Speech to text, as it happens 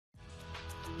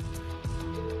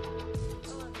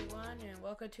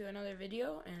welcome to another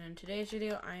video, and in today's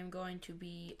video I am going to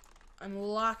be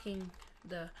unlocking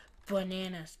the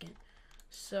banana skin.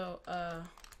 So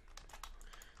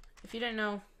if you didn't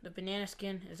know, the banana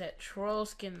skin is that troll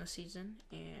skin this season,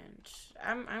 and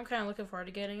I'm kind of looking forward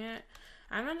to getting it.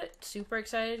 I'm not super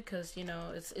excited because, you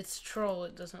know, it's troll.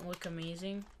 It doesn't look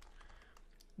amazing,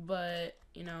 but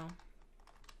you know,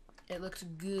 it looks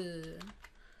good.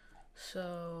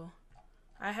 So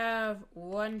I have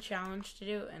one challenge to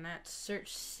do, and that's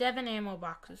search 7 ammo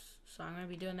boxes. So I'm going to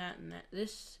be doing that in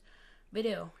this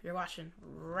video you're watching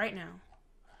right now.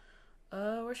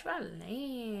 Where should I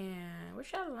land? Where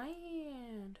should I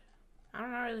land? I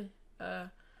don't know really.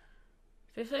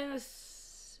 If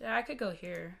this, yeah, I could go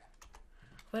here.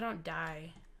 If I don't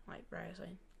die, like, right as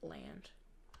I land.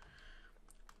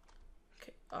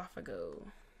 Okay, off I go.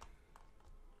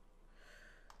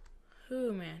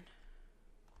 Ooh, man.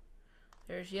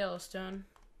 There's Yellowstone.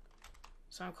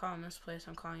 So I'm calling this place,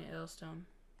 I'm calling it Yellowstone.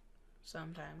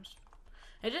 Sometimes.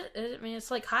 I mean,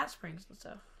 it's like hot springs and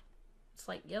stuff. It's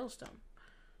like Yellowstone.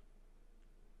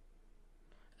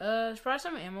 There's probably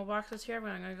some ammo boxes here, but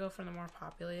I'm gonna go for the more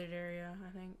populated area, I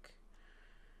think.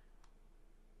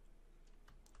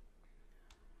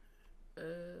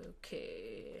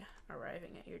 Okay.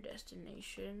 Arriving at your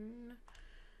destination.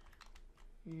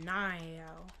 Now.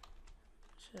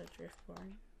 Should have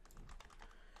driftborn.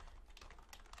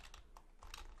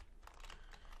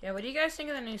 Yeah, what do you guys think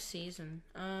of the new season?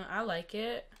 I like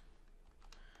it.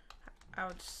 I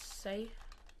would say.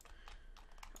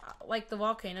 Like, the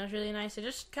volcano's really nice. I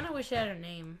just kind of wish it had a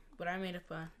name, but I made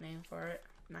up a name for it.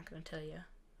 I'm not gonna tell you.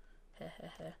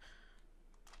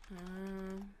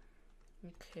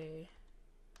 Okay.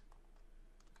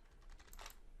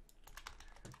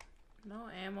 No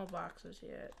ammo boxes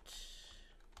yet.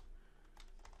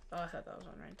 Oh, I thought that was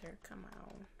one right there. Come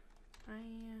on.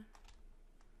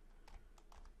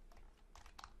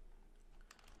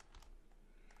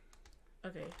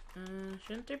 Okay,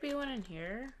 shouldn't there be one in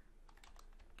here?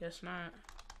 Guess not.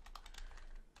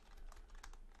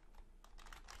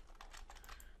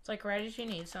 It's like right as you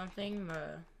need something,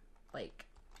 like,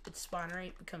 its spawn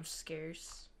rate becomes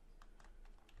scarce.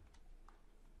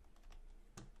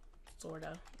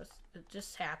 Sorta. It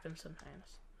just happens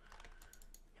sometimes.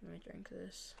 Let me drink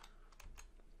this.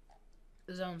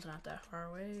 The zone's not that far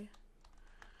away.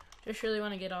 Just really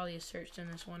want to get all these searched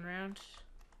in this one round.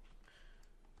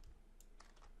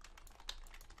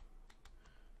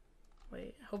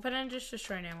 Wait, hope I didn't just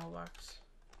destroy an ammo box.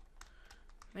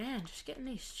 Man, just getting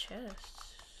these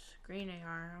chests. Green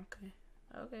AR,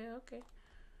 okay.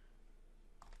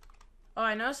 Oh,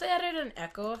 I noticed they added an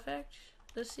echo effect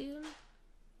this season.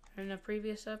 In a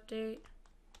previous update.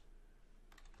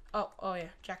 Oh yeah,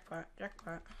 jackpot.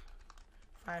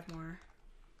 5 more.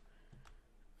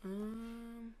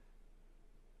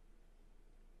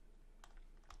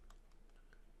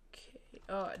 Okay.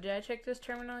 Oh, did I check this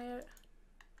terminal yet?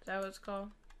 Is that what it's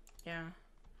called? Yeah.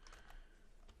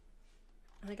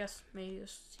 I think I maybe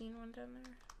seen one down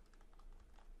there.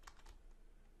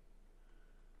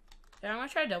 Yeah, I'm gonna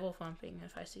try double thumping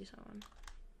if I see someone.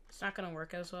 It's not gonna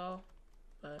work as well,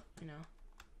 but, you know,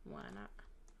 why not?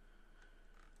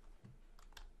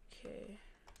 Okay.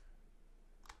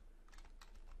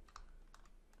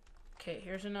 Okay,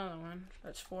 here's another one.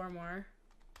 That's 4 more.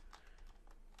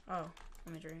 Oh,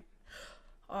 let me drink.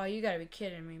 Oh, you gotta be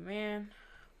kidding me, man.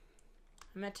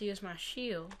 I meant to use my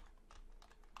shield.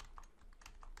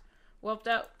 Well,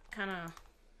 that kind of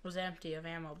was empty of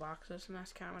ammo boxes, and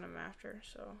that's kind of what I'm after,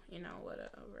 so, you know,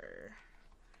 whatever.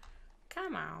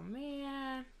 Come on,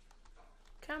 man.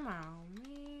 Come on,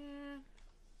 man.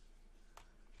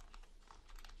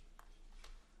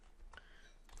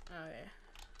 Okay.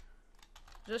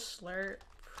 Just slurp,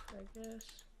 I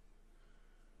guess.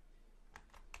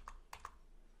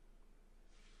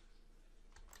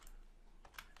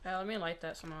 Let me light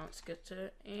that somehow. Let's get to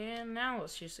it. And now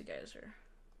let's use the geyser.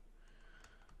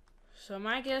 So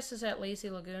my guess is that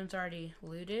Lazy Lagoon's already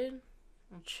looted.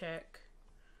 I'll check.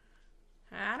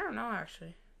 I don't know,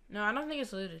 actually. No, I don't think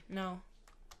it's looted. No.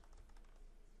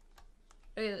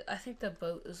 I think the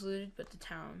boat is looted, but the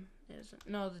town isn't.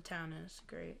 No, the town is.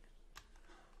 Great.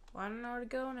 Well, I don't know where to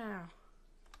go now.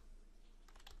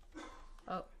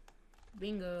 Oh.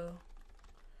 Bingo.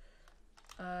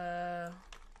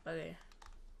 Okay.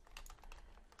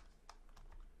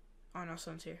 Oh, no,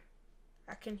 someone's here.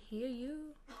 I can hear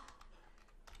you.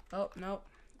 Oh, nope.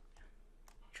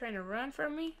 You trying to run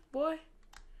from me, boy?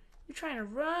 You trying to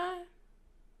run?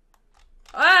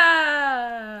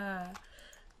 Ah!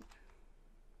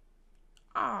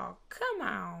 Oh, come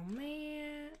on,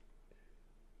 man.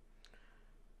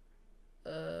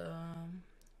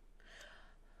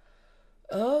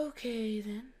 Okay,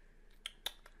 then.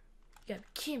 You got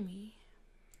Kimmy.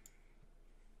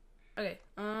 Okay,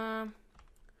 man,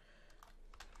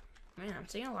 I'm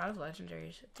seeing a lot of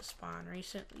legendaries at the spawn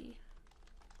recently.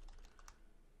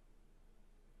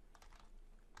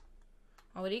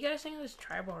 Oh, what do you guys think of this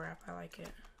tribal wrap? I like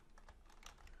it.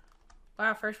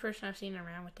 Wow, first person I've seen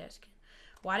around with that skin.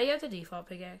 Why do you have the default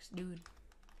pickaxe? Dude,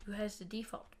 who has the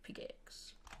default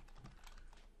pickaxe?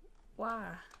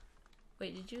 Why?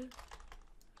 Wait, did you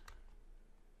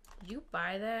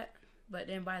buy that, but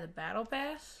then buy the battle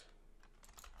pass?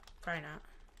 Probably not.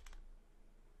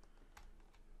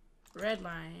 Red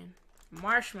line.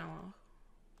 Marshmallow.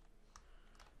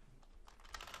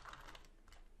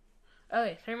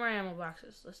 Okay, 3 more ammo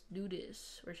boxes. Let's do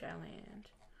this. Where should I land?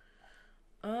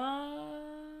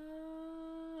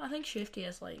 I think Shifty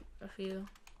has like a few.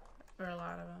 Or a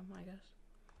lot of them, I guess.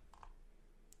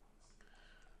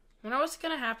 I wonder what's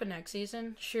gonna happen next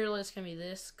season. Surely it's gonna be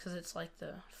this, because it's like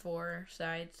the 4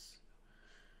 sides.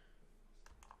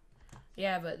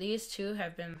 Yeah, but these 2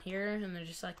 have been here, and they're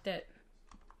just like that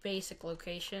basic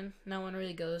location. No one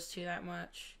really goes to that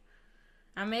much.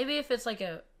 Maybe if it's like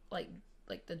a like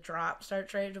the drop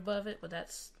starts right above it, but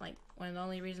that's like one of the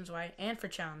only reasons why. And for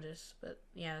challenges, but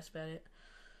yeah, that's about it.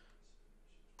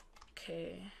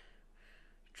 Okay,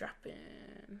 drop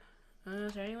in.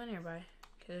 Is there anyone nearby?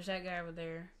 Okay, there's that guy over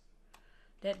there.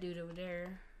 That dude over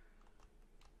there.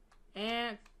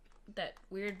 And that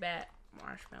weird bat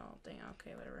marshmallow thing.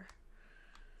 Okay, whatever.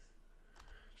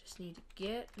 Just need to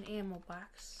get an ammo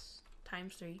box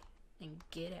times 3 and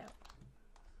get out.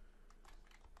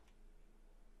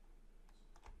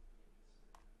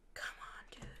 Come on,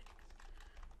 dude.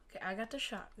 Okay, I got the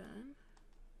shotgun.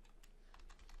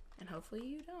 And hopefully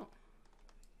you don't.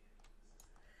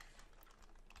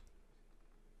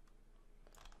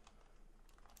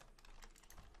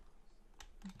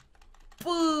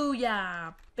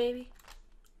 Booyah, baby.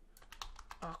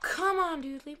 Oh, come on,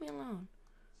 dude. Leave me alone.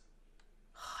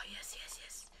 Oh, yes, yes,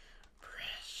 yes.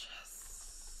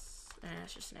 Precious.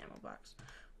 It's just an ammo box.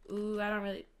 Ooh, I don't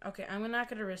really... Okay, I'm not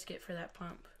going to risk it for that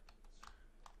pump.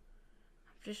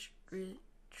 I'm just really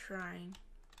trying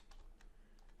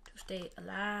to stay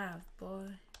alive,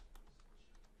 boy.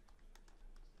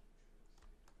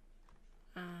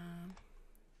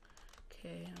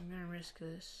 Okay, I'm going to risk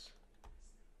this.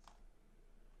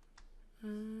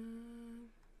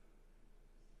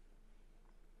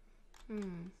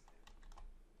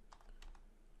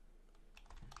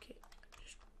 Okay,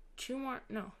 just 2 more.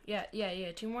 No, yeah.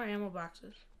 2 more ammo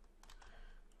boxes.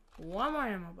 1 more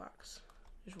ammo box.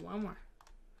 Just 1 more.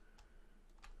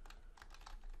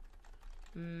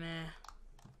 Meh.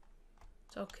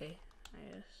 It's okay,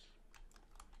 I guess.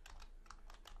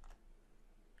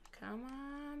 Come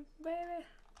on, baby.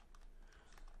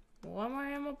 1 more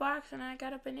ammo box and I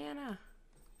got a banana.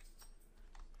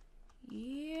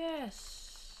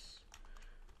 Yes.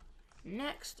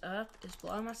 Next up is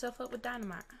blowing myself up with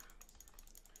dynamite.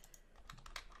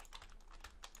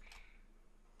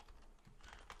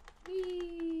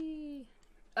 Whee!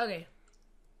 Okay.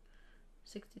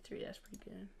 63, that's pretty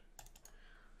good.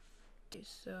 Okay,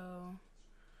 so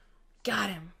got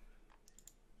him.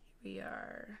 Here we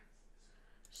are.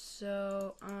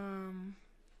 So,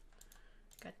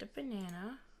 got the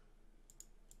banana.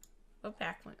 Oh,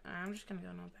 back bling. I'm just gonna go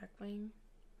no back bling.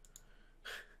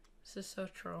 This is so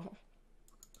troll.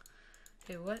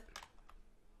 Okay, what?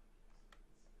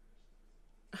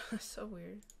 So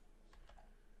weird.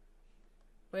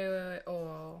 Wait.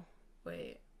 Oh,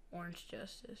 wait. Orange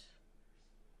Justice.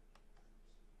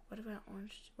 What about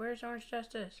Orange? Where's Orange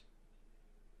Justice?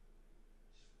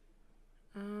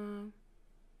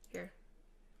 Here.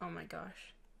 Oh my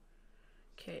gosh.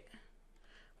 Okay.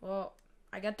 Well,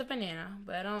 I got the banana,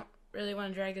 but I don't really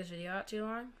want to drag this video out too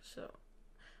long, so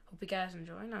hope you guys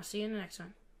enjoy, and I'll see you in the next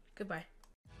one. Goodbye.